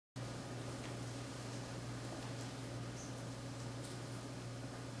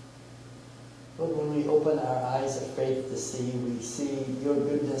Lord, when we open our eyes of faith to see, we see your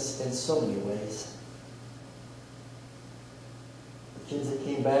goodness in so many ways. The kids that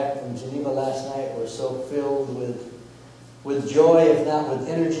came back from Geneva last night were so filled with joy, if not with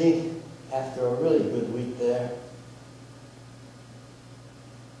energy, after a really good week there.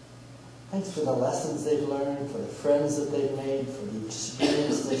 Thanks for the lessons they've learned, for the friends that they've made, for the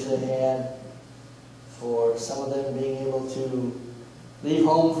experiences they had, for some of them being able to leave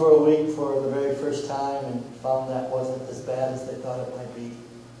home for a week for the very first time and found that wasn't as bad as they thought it might be.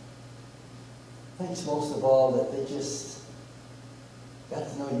 Thanks most of all that they just got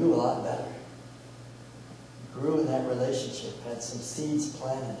to know you a lot better. Grew in that relationship, had some seeds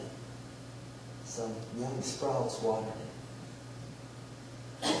planted, some young sprouts watered.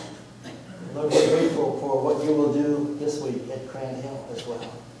 Lord, we're grateful for what you will do this week at Cran Hill as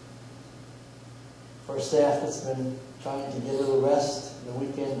well. For staff that's been trying to get a little rest the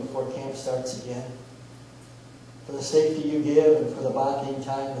weekend before camp starts again. For the safety you give and for the bonding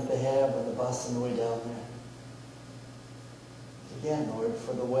time that they have on the bus on the way down there. Again, Lord,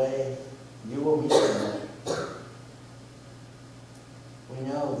 for the way you will meet them there. We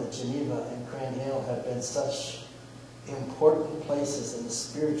know that Geneva and Cran Hill have been such important places in the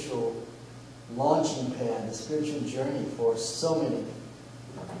spiritual launching pad, the spiritual journey for so many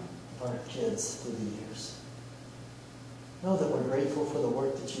of our kids through the years. Know that we're grateful for the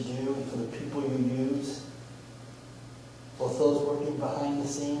work that you do and for the people you use, both those working behind the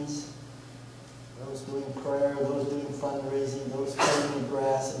scenes, those doing prayer, those doing fundraising, those cutting the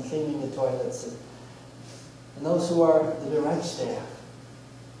grass and cleaning the toilets, and those who are the direct staff,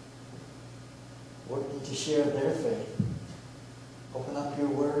 working to share their faith. Open up your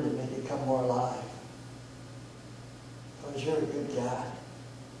word and make it come more alive. Lord, you're a good God,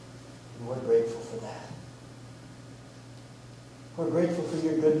 and we're grateful for that. We're grateful for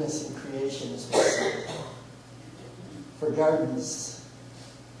your goodness in creation as well, for gardens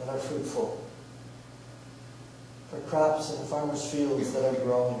that are fruitful, for crops in farmers' fields that are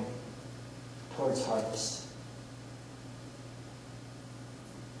growing towards harvest,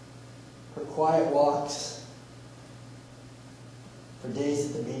 for quiet walks, for days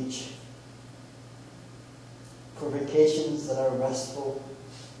at the beach, for vacations that are restful,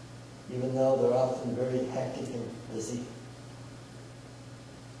 even though they're often very hectic and busy,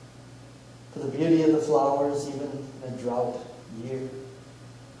 for the beauty of the flowers, even in a drought year,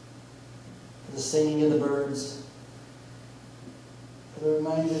 for the singing of the birds, for the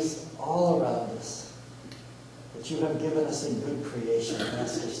reminders all around us that you have given us a good creation and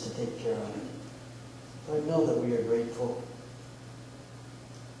asked us to take care of it. Lord, know that we are grateful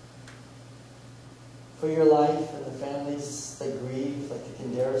for your life and the families that grieve, like the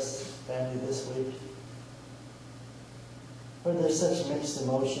Kinderis family this week. Lord, there's such mixed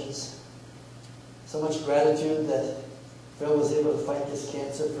emotions, so much gratitude that Phil was able to fight this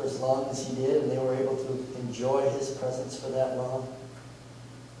cancer for as long as he did, and they were able to enjoy his presence for that long.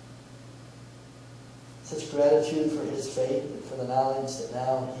 Such gratitude for his faith and for the knowledge that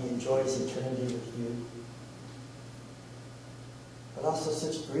now he enjoys eternity with you. But also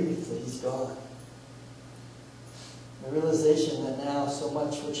such grief that he's gone. The realization that now so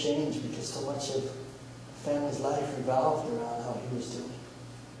much will change because so much of the family's life revolved around how he was doing.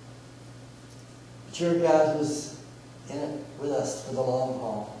 But you're a God who's in it with us for the long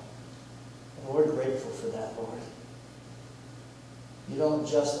haul. And we're grateful for that, Lord. You don't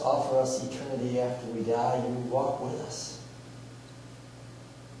just offer us eternity after we die, you walk with us.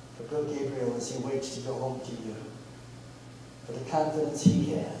 For Bill Gabriel as he waits to go home to you, for the confidence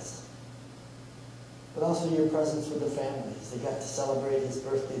he has, but also your presence with the families. They got to celebrate his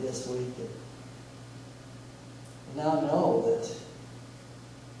birthday this week. And now know that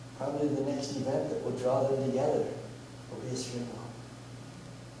probably the next event that will draw them together will be his funeral.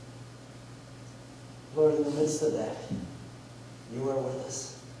 Lord, in the midst of that, you are with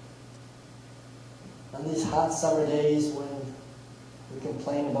us. On these hot summer days when we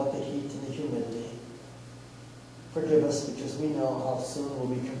complain about the heat and the humidity, forgive us because we know how soon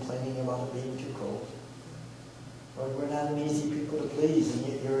we'll be complaining about it being too cold. Lord, we're not an easy people to please, and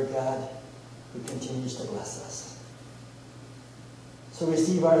yet you're a God who continues to bless us. So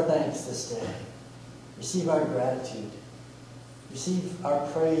receive our thanks this day. Receive our gratitude. Receive our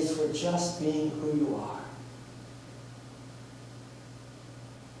praise for just being who you are.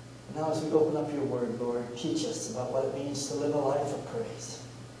 And now as we open up your word, Lord, teach us about what it means to live a life of praise.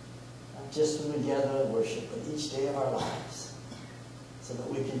 Not just when we gather and worship, but each day of our lives, so that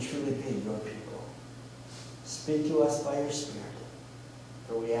we can truly be your people. Speak to us by your Spirit,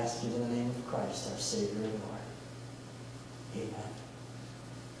 for we ask you in the name of Christ, our Savior and Lord. Amen.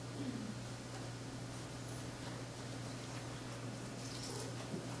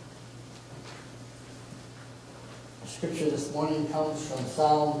 Scripture this morning comes from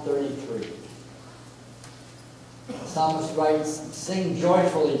Psalm 33. The psalmist writes, "Sing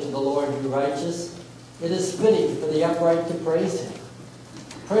joyfully to the Lord, you righteous. It is fitting for the upright to praise him.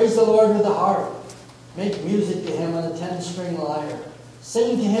 Praise the Lord with the harp. Make music to him on a 10-string lyre.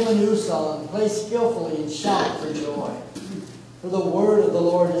 Sing to him a new song. Play skillfully and shout for joy. For the word of the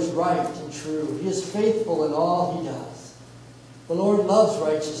Lord is right and true. He is faithful in all he does. The Lord loves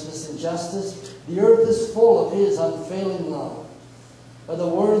righteousness and justice. The earth is full of his unfailing love. By the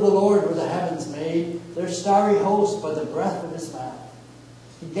word of the Lord were the heavens made, their starry host by the breath of his mouth.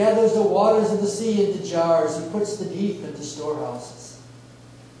 He gathers the waters of the sea into jars. He puts the deep into storehouses.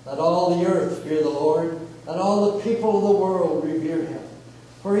 Let all the earth fear the Lord. Let all the people of the world revere him.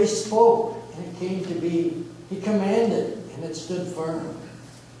 For he spoke, and it came to be. He commanded, and it stood firm.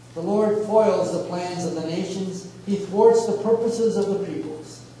 The Lord foils the plans of the nations. He thwarts the purposes of the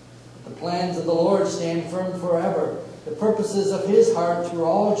peoples. The plans of the Lord stand firm forever, the purposes of his heart through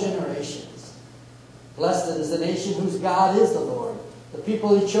all generations. Blessed is the nation whose God is the Lord, the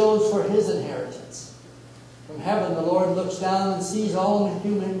people he chose for his inheritance. From heaven the Lord looks down and sees all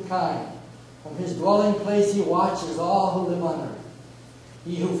humankind. From his dwelling place he watches all who live on earth.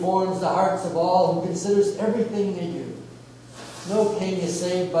 He who forms the hearts of all, who considers everything they do. No king is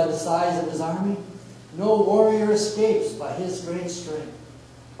saved by the size of his army. No warrior escapes by his great strength.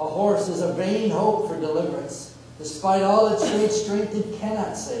 A horse is a vain hope for deliverance. Despite all its great strength, it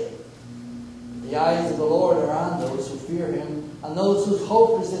cannot save. The eyes of the Lord are on those who fear him, on those whose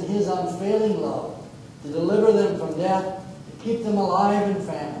hope is in his unfailing love, to deliver them from death, to keep them alive in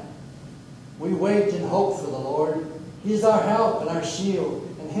famine. We wait and hope for the Lord. He is our help and our shield.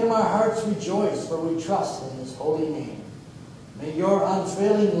 In him our hearts rejoice, for we trust in his holy name. May your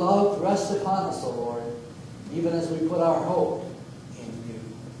unfailing love rest upon us, O Lord, even as we put our hope in you.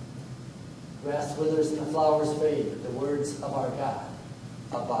 Grass withers and the flowers fade, but the words of our God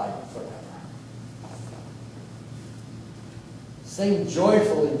abide forever. Sing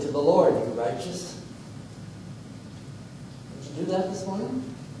joyfully to the Lord, you righteous. Did you do that this morning?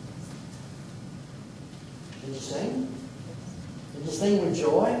 Did you sing? Did you sing with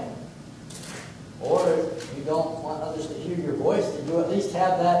joy? Or if you don't want others to hear your voice, did you at least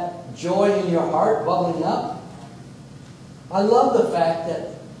have that joy in your heart bubbling up? I love the fact that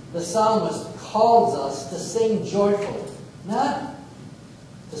the psalmist calls us to sing joyfully. Not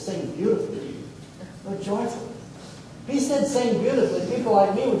to sing beautifully, but joyfully. If he said sing beautifully, people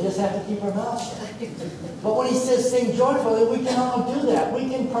like me would just have to keep our mouths shut. But when he says sing joyfully, we can all do that. We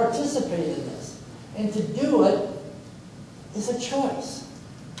can participate in this. And to do it is a choice.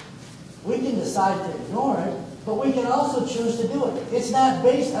 We can decide to ignore it, but we can also choose to do it. It's not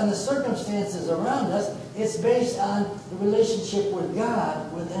based on the circumstances around us. It's based on the relationship with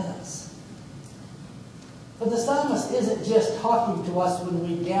God within us. But the psalmist isn't just talking to us when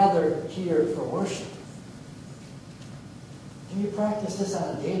we gather here for worship. Do you practice this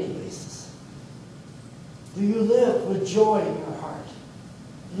on a daily basis? Do you live with joy in your heart?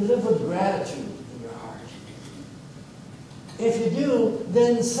 Do you live with gratitude in your heart? If you do,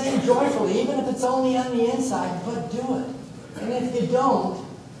 then sing joyfully, even if it's only on the inside, but do it. And if you don't,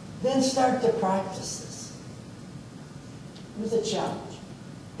 then start to practice this. Here's a challenge.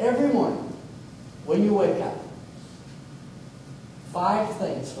 Every morning, when you wake up, 5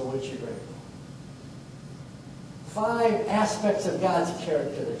 things for which you're grateful. 5 aspects of God's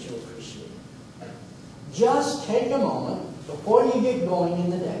character that you appreciate. Just take a moment before you get going in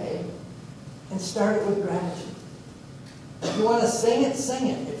the day and start it with gratitude. If you want to sing it, sing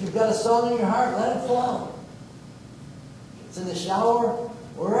it. If you've got a song in your heart, let it flow. If it's in the shower,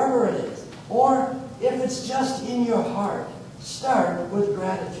 wherever it is. Or if it's just in your heart, start with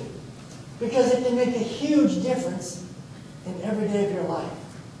gratitude. Because it can make a huge difference in every day of your life.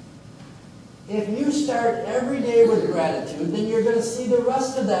 If you start every day with gratitude, then you're going to see the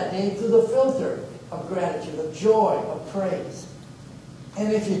rest of that day through the filter of gratitude, of joy, of praise.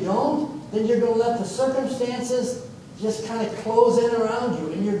 And if you don't, then you're going to let the circumstances just kind of close in around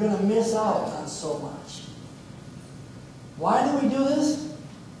you, and you're going to miss out on so much. Why do we do this?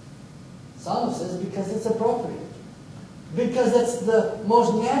 Psalmist says because it's appropriate. Because it's the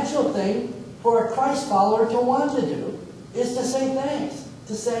most natural thing for a Christ follower to want to do, is to say thanks.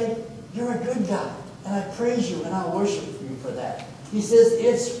 To say, you're a good God, and I praise you, and I worship you for that. He says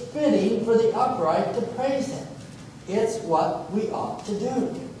it's fitting for the upright to praise him. It's what we ought to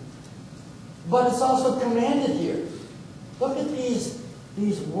do. But it's also commanded here. Look at these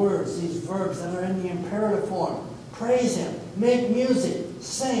words, these verbs that are in the imperative form. Praise him, make music,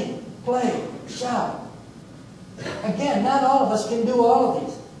 sing, play, shout. Again, not all of us can do all of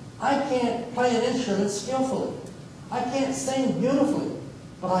these. I can't play an instrument skillfully. I can't sing beautifully,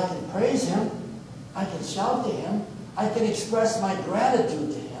 but I can praise Him. I can shout to Him. I can express my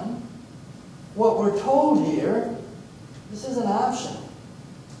gratitude to Him. What we're told here, this isn't optional.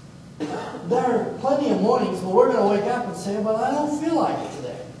 There are plenty of mornings where we're going to wake up and say, well, I don't feel like it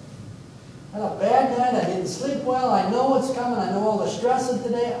today. I had a bad night. I didn't sleep well. I know what's coming. I know all the stress of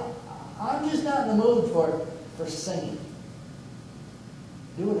today. I'm just not in the mood for singing.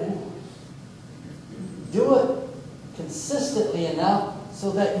 Do it anyway. Do it consistently enough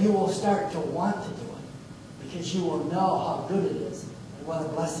so that you will start to want to do it, because you will know how good it is and what a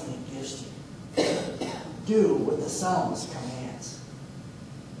blessing it gives to you. Do what the psalmist commands.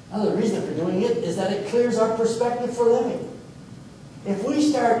 Another reason for doing it is that it clears our perspective for living. If we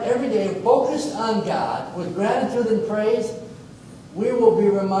start every day focused on God with gratitude and praise, we will be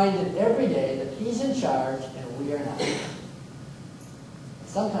reminded every day that He's in charge and we are not.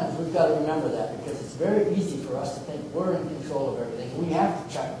 Sometimes we've got to remember that, because it's very easy for us to think we're in control of everything. We have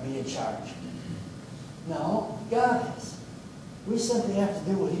to be in charge. No, God is. We simply have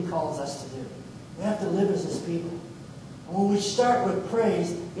to do what He calls us to do. We have to live as His people. And when we start with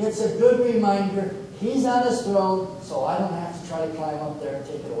praise, it's a good reminder He's on His throne, so I don't have to try to climb up there and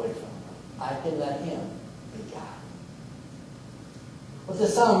take it away from Him. I can let Him be God. What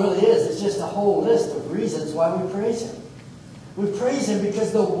this psalm really is just a whole list of reasons why we praise Him. We praise Him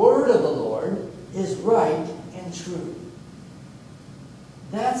because the word of the Lord is right and true.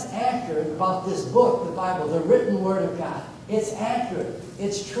 That's accurate about this book, the Bible, the written word of God. It's accurate,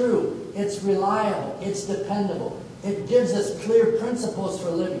 it's true, it's reliable, it's dependable. It gives us clear principles for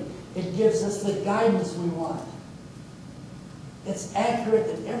living. It gives us the guidance we want. It's accurate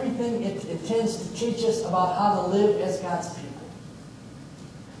in everything it intends to teach us about how to live as God's people.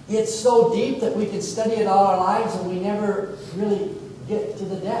 It's so deep that we can study it all our lives and we never really get to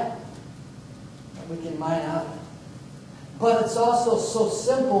the depth that we can mine out of it. But it's also so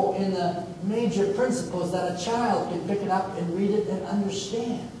simple in the major principles that a child can pick it up and read it and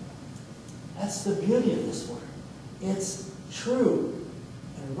understand. That's the beauty of this word. It's true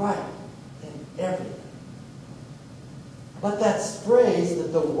and right in everything. But that phrase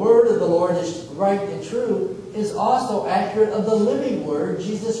that the word of the Lord is right and true is also accurate of the living word,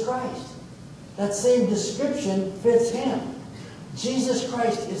 Jesus Christ. That same description fits Him. Jesus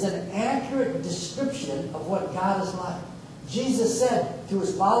Christ is an accurate description of what God is like. Jesus said to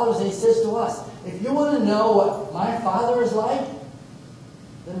His followers, and He says to us, if you want to know what my Father is like,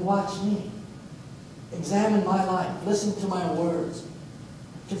 then watch me. Examine my life. Listen to my words.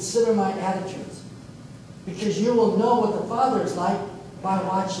 Consider my attitudes. Because you will know what the Father is like by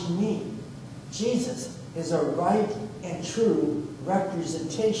watching me. Jesus is a right and true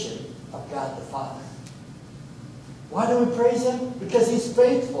representation of God the Father. Why do we praise Him? Because He's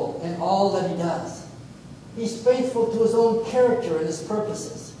faithful in all that He does. He's faithful to His own character and His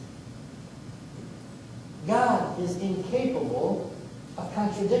purposes. God is incapable of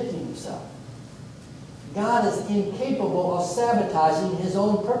contradicting Himself. God is incapable of sabotaging His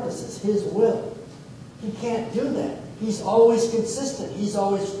own purposes, His will. He can't do that. He's always consistent. He's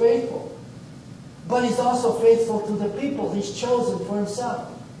always faithful. But He's also faithful to the people He's chosen for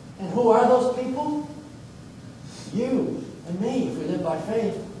Himself. And who are those people? You and me, if we live by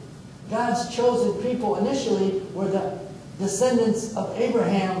faith. God's chosen people initially were the descendants of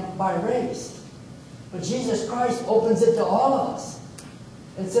Abraham by race. But Jesus Christ opens it to all of us.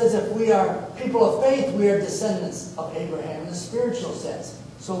 It says if we are people of faith, we are descendants of Abraham in a spiritual sense.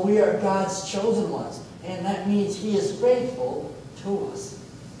 So we are God's chosen ones. And that means He is faithful to us.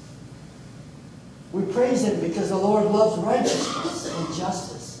 We praise Him because the Lord loves righteousness and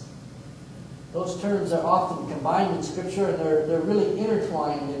justice. Those terms are often combined in Scripture, and they're really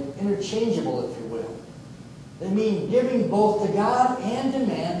intertwined and interchangeable, if you will. They mean giving both to God and to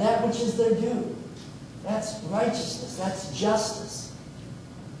man that which is their due. That's righteousness. That's justice.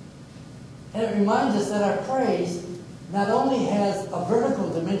 And it reminds us that our praise not only has a vertical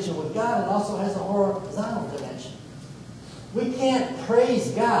dimension with God, it also has a horizontal dimension. We can't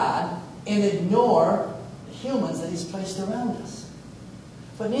praise God and ignore the humans that He's placed around us.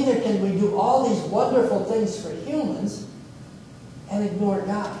 But neither can we do all these wonderful things for humans and ignore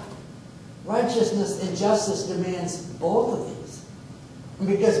God. Righteousness and justice demands both of these. And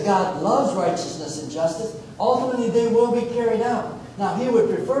because God loves righteousness and justice, ultimately they will be carried out. Now, He would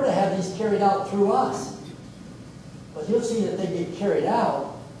prefer to have these carried out through us. But He'll see that they get carried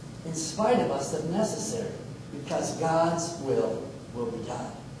out in spite of us if necessary, because God's will be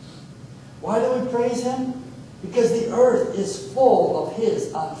done. Why do we praise Him? Because the earth is full of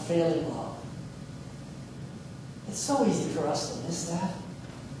His unfailing love. It's so easy for us to miss that.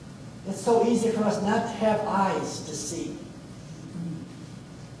 It's so easy for us not to have eyes to see.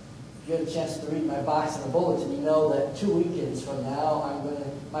 If you had a chance to read my box in the bulletin, you know that 2 weekends from now,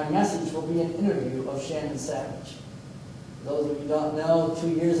 my message will be an interview of Shannon Savage. For those of you who don't know, 2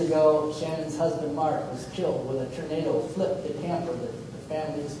 years ago, Shannon's husband Mark was killed when a tornado flipped the camper that the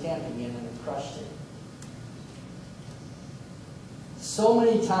family was camping in and it crushed it. So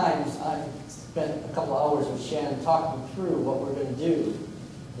many times I've spent a couple hours with Shannon talking through what we're going to do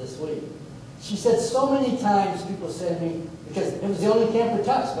this week. She said so many times people said to me, because it was the only camper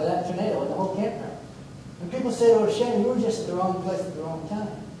touched by that tornado in the whole campground. And people said, "Oh, Shannon, you were just at the wrong place at the wrong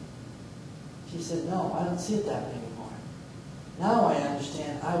time." She said, "No, I don't see it that way anymore. Now I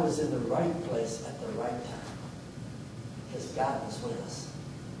understand I was in the right place at the right time because God was with us."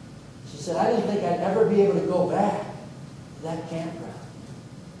 She said, "I didn't think I'd ever be able to go back to that campground."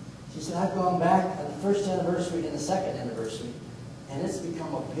 She said, "I've gone back on the first anniversary and the second anniversary, and it's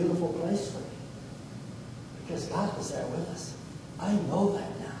become a beautiful place for me because God was there with us. I know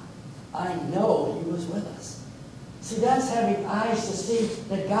that now. I know He was with us." See, that's having eyes to see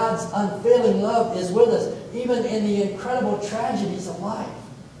that God's unfailing love is with us, even in the incredible tragedies of life.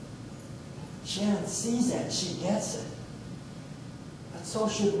 Shannon sees that. She gets it. But so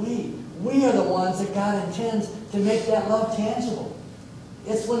should we. We are the ones that God intends to make that love tangible.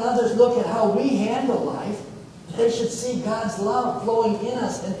 It's when others look at how we handle life, they should see God's love flowing in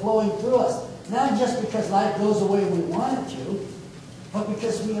us and flowing through us. Not just because life goes the way we want it to, but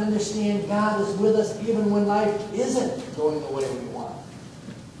because we understand God is with us even when life isn't going the way we want.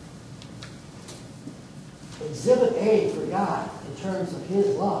 Exhibit A for God in terms of His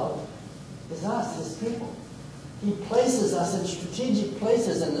love is us, His people. He places us in strategic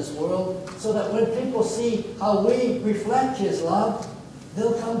places in this world so that when people see how we reflect His love,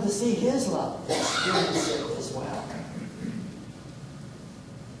 they'll come to see His love and experience it as well.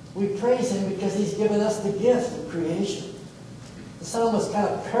 We praise Him because He's given us the gift of creation. The psalmist kind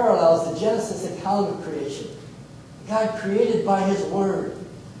of parallels the Genesis account of creation. God created by His Word.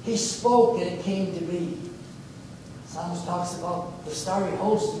 He spoke and it came to be. The psalmist talks about the starry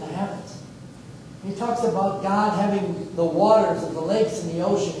host in the heavens. He talks about God having the waters of the lakes and the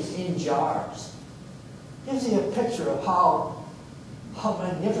oceans in jars. Gives you a picture of how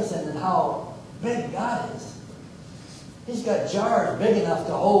magnificent and how big God is. He's got jars big enough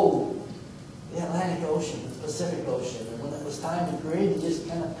to hold the Atlantic Ocean, the Pacific Ocean, and when it was time to create, He just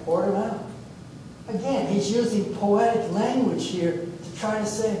kind of poured them out. Again, He's using poetic language here to try to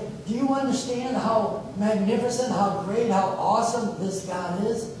say, do you understand how magnificent, how great, how awesome this God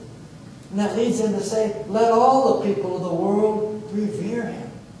is? And that leads Him to say, let all the people of the world revere Him.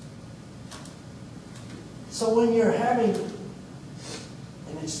 So when you're having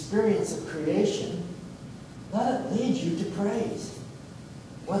an experience of creation, let it lead you to praise.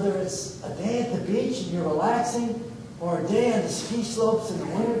 Whether it's a day at the beach and you're relaxing, or a day on the ski slopes in the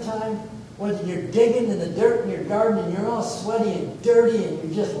wintertime, whether you're digging in the dirt in your garden and you're all sweaty and dirty and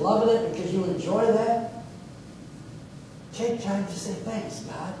you're just loving it because you enjoy that, take time to say thanks,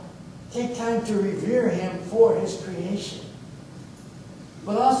 God. Take time to revere Him for His creation.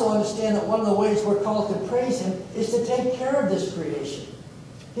 But also understand that one of the ways we're called to praise Him is to take care of this creation.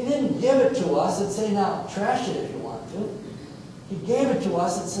 He didn't give it to us and say, now, trash it if you want to. He gave it to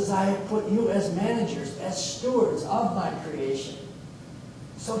us and says, I have put you as managers, as stewards of my creation.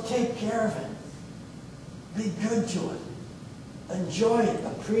 So take care of it. Be good to it. Enjoy it,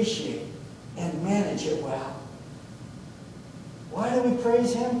 appreciate it, and manage it well. Why do we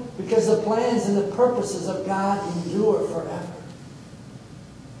praise Him? Because the plans and the purposes of God endure forever.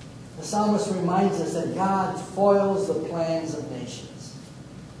 The psalmist reminds us that God foils the plans of nations.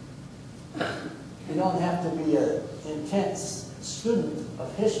 You don't have to be an intense student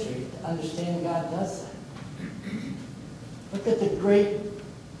of history to understand God does that. Look at the great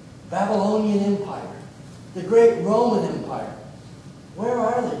Babylonian Empire, the great Roman Empire. Where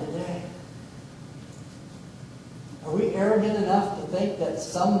are they today? Are we arrogant enough to think that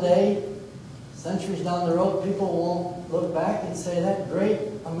someday, centuries down the road, people won't look back and say that great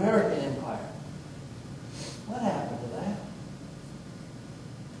American empire? What happened to that?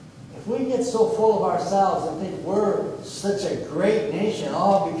 If we get so full of ourselves and think we're such a great nation,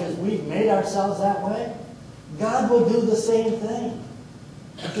 all because we've made ourselves that way, God will do the same thing.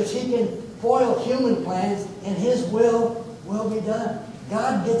 Because He can foil human plans and His will be done.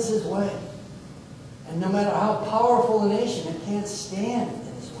 God gets His way. And no matter how powerful a nation, it can't stand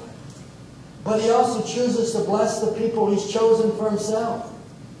in His way. But He also chooses to bless the people He's chosen for Himself.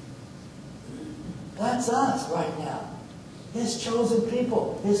 That's us right now. His chosen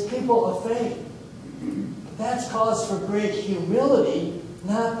people. His people of faith. But that's cause for great humility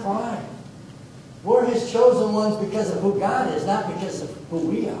not pride. We're His chosen ones because of who God is, not because of who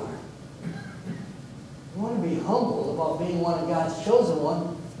we are. You want to be humble about being one of God's chosen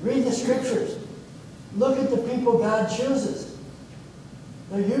ones? Read the Scriptures. Look at the people God chooses.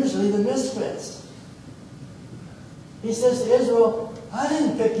 They're usually the misfits. He says to Israel, I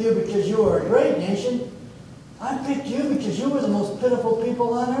didn't pick you because you were a great nation. I picked you because you were the most pitiful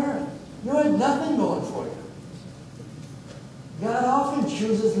people on earth. You had nothing going for you. God often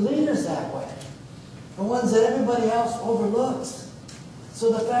chooses leaders that way. The ones that everybody else overlooks.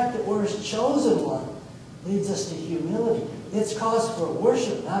 So the fact that we're His chosen one leads us to humility. It's cause for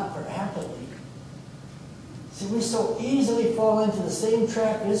worship, not for apathy. See, we so easily fall into the same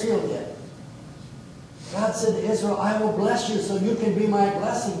trap Israel did. God said to Israel, I will bless you so you can be my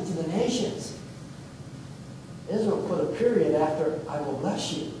blessing to the nations. Israel put a period after, I will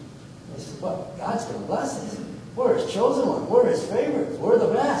bless you. They said, well, God's going to bless us. We're His chosen one. We're His favorites. We're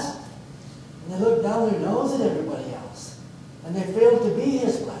the best. And they look down their nose at everybody else. And they fail to be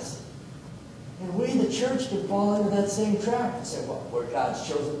His blessing. And we, the church, can fall into that same trap and say, well, we're God's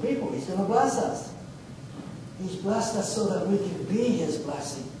chosen people. He's going to bless us. He's blessed us so that we can be His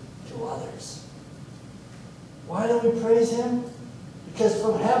blessing to others. Why do we praise Him? Because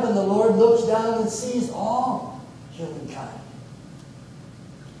from heaven the Lord looks down and sees all humankind.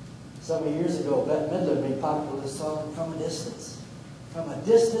 Some years ago, Bette Midler made popular the song, From a Distance. From a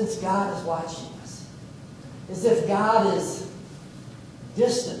distance, God is watching us. As if God is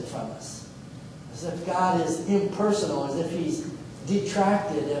distant from us. As if God is impersonal. As if He's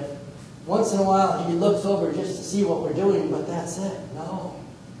detracted. If once in a while He looks over just to see what we're doing, but that's it. No.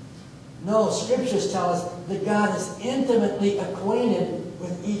 No, Scriptures tell us that God is intimately acquainted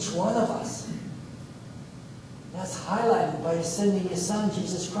with each one of us. That's highlighted by sending His Son,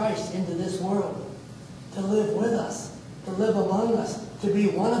 Jesus Christ, into this world to live with us, to live among us, to be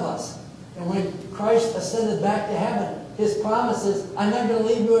one of us. And when Christ ascended back to heaven, His promise is, I'm not going to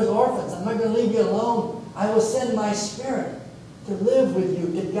leave you as orphans. I'm not going to leave you alone. I will send my Spirit to live with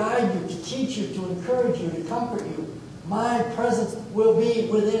you, to guide you, to teach you, to encourage you, to comfort you. My presence will be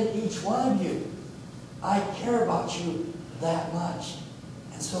within each one of you. I care about you that much.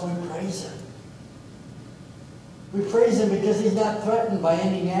 And so we praise Him. We praise Him because He's not threatened by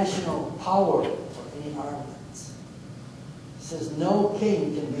any national power or any armaments. He says no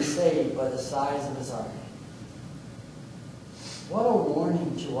king can be saved by the size of his army. What a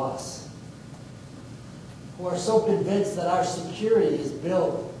warning to us who are so convinced that our security is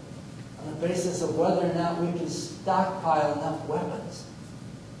built on the basis of whether or not we can stockpile enough weapons,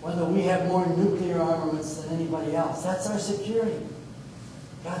 whether we have more nuclear armaments than anybody else. That's our security.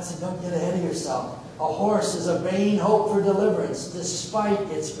 God said, don't get ahead of yourself. A horse is a vain hope for deliverance, despite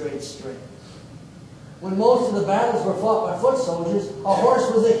its great strength. When most of the battles were fought by foot soldiers, a horse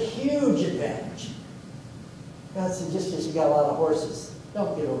was a huge advantage. God said, just because you got a lot of horses,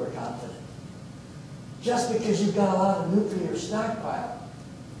 don't get overconfident. Just because you've got a lot of nuclear stockpile,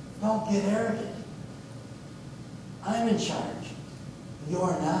 don't get arrogant. I'm in charge.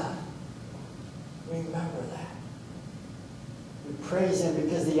 You're not. Remember that. We praise Him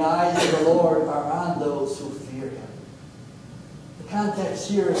because the eyes of the Lord are on those who fear Him. The context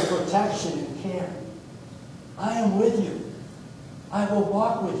here is protection and care. I am with you. I will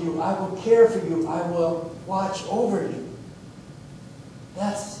walk with you. I will care for you. I will watch over you.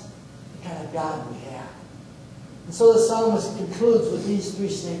 That's the kind of God we have. And so the psalmist concludes with these three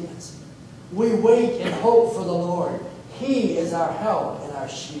statements. We wait and hope for the Lord. He is our help and our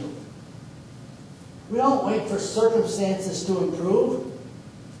shield. We don't wait for circumstances to improve.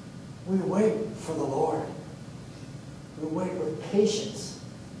 We wait for the Lord. We wait with patience.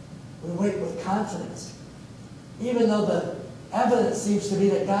 We wait with confidence. Even though the evidence seems to be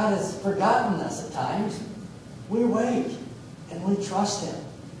that God has forgotten us at times, we wait and we trust Him.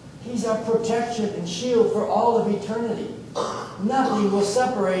 He's our protection and shield for all of eternity. Nothing will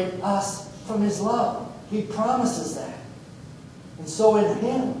separate us from His love. He promises that. And so in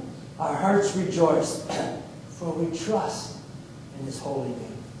Him, our hearts rejoice, for we trust in His holy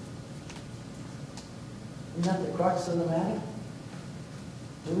name. Isn't that the crux of the matter?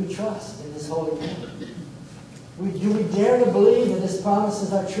 Do we trust in His holy name? Do we dare to believe that His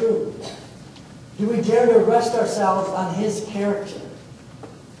promises are true? Do we dare to rest ourselves on His character?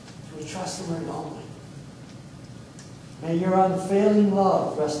 Do we trust Him or don't we? May your unfailing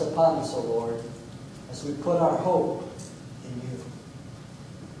love rest upon us, O Lord, as we put our hope in You.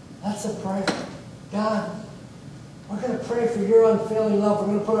 That's a prayer. God, we're going to pray for Your unfailing love. We're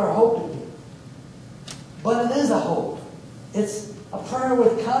going to put our hope in You. But it is a hope. It's a prayer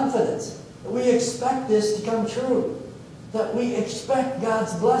with confidence that we expect this to come true. that we expect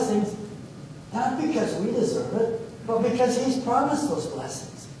God's blessings, not because we deserve it, but because He's promised those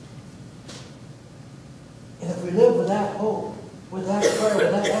blessings. And if we live with that hope, with that prayer,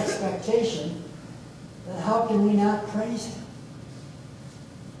 with that expectation, then how can we not praise Him?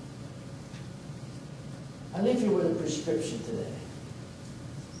 I leave you with a prescription today.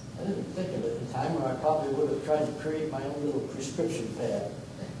 I didn't think of it in time, or I probably would have tried to create my own little prescription pad.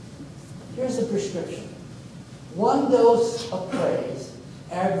 Here's the prescription. 1 dose of praise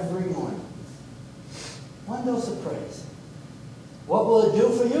every morning. 1 dose of praise. What will it do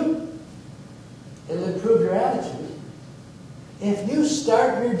for you? It'll improve your attitude. If you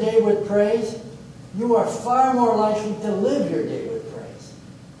start your day with praise, you are far more likely to live your day with praise.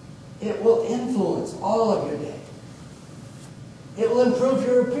 It will influence all of your day. It will improve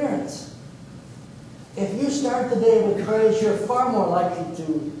your appearance. If you start the day with praise, you're far more likely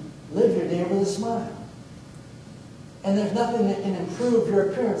to live your day with a smile. And there's nothing that can improve your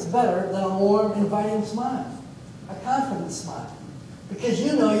appearance better than a warm, inviting smile. A confident smile. Because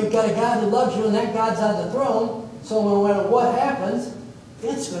you know you've got a God who loves you and that God's on the throne, so no matter what happens,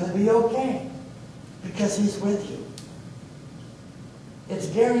 it's going to be okay. Because He's with you. It's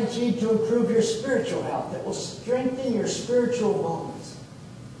guaranteed to improve your spiritual health. It will strengthen your spiritual bones.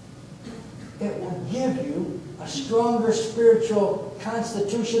 It will give you a stronger spiritual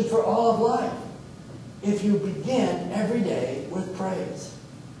constitution for all of life if you begin every day with praise.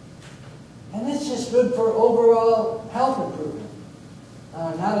 And it's just good for overall health improvement.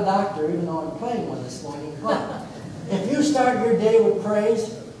 I'm not a doctor, even though I'm playing one this morning. But if you start your day with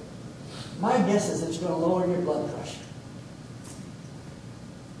praise, my guess is it's going to lower your blood pressure.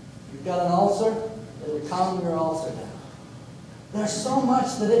 You've got an ulcer, it'll calm your ulcer down. There's so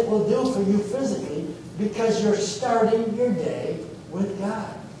much that it will do for you physically because you're starting your day with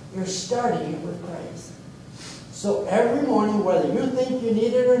God. You're starting it with praise. So every morning, whether you think you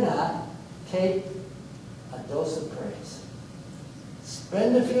need it or not, take a dose of praise.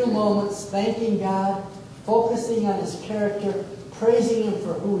 Spend a few moments thanking God, focusing on His character, praising Him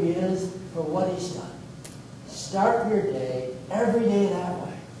for who He is, for what He's done. Start your day, every day that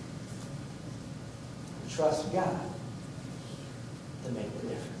way. Trust God to make the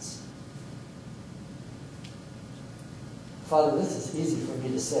difference. Father, this is easy for me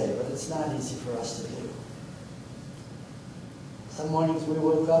to say, but it's not easy for us to do. Some mornings we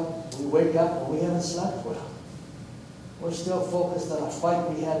wake up and we haven't slept well. We're still focused on a fight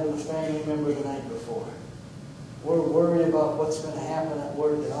we had with a family member the night before. We're worried about what's going to happen at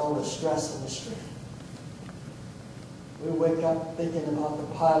work and all the stress and the strain. We wake up thinking about the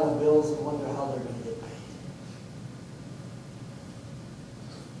pile of bills and wonder how they're going to get paid.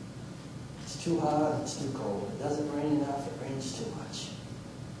 It's too hot, it's too cold. It doesn't rain enough, it rains too much.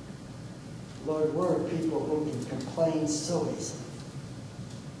 Lord, we're people who can complain so easily.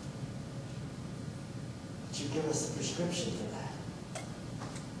 But you give us the prescription for that.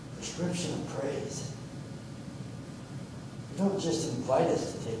 Prescription of praise. You don't just invite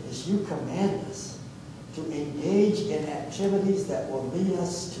us to take this, you command us to engage in activities that will lead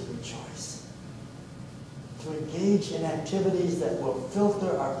us to rejoice. To engage in activities that will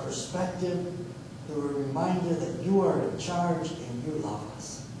filter our perspective through a reminder that you are in charge and you love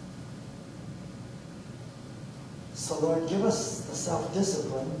us. So Lord, give us the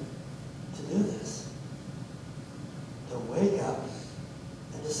self-discipline to do this. To wake up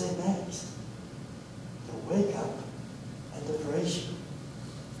and to say thanks. To wake up and to praise you.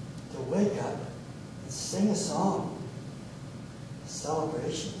 To wake up and sing a song, a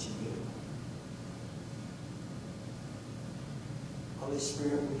celebration to you. Holy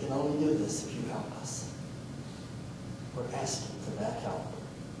Spirit, we can only do this if you help us. We're asking for that help.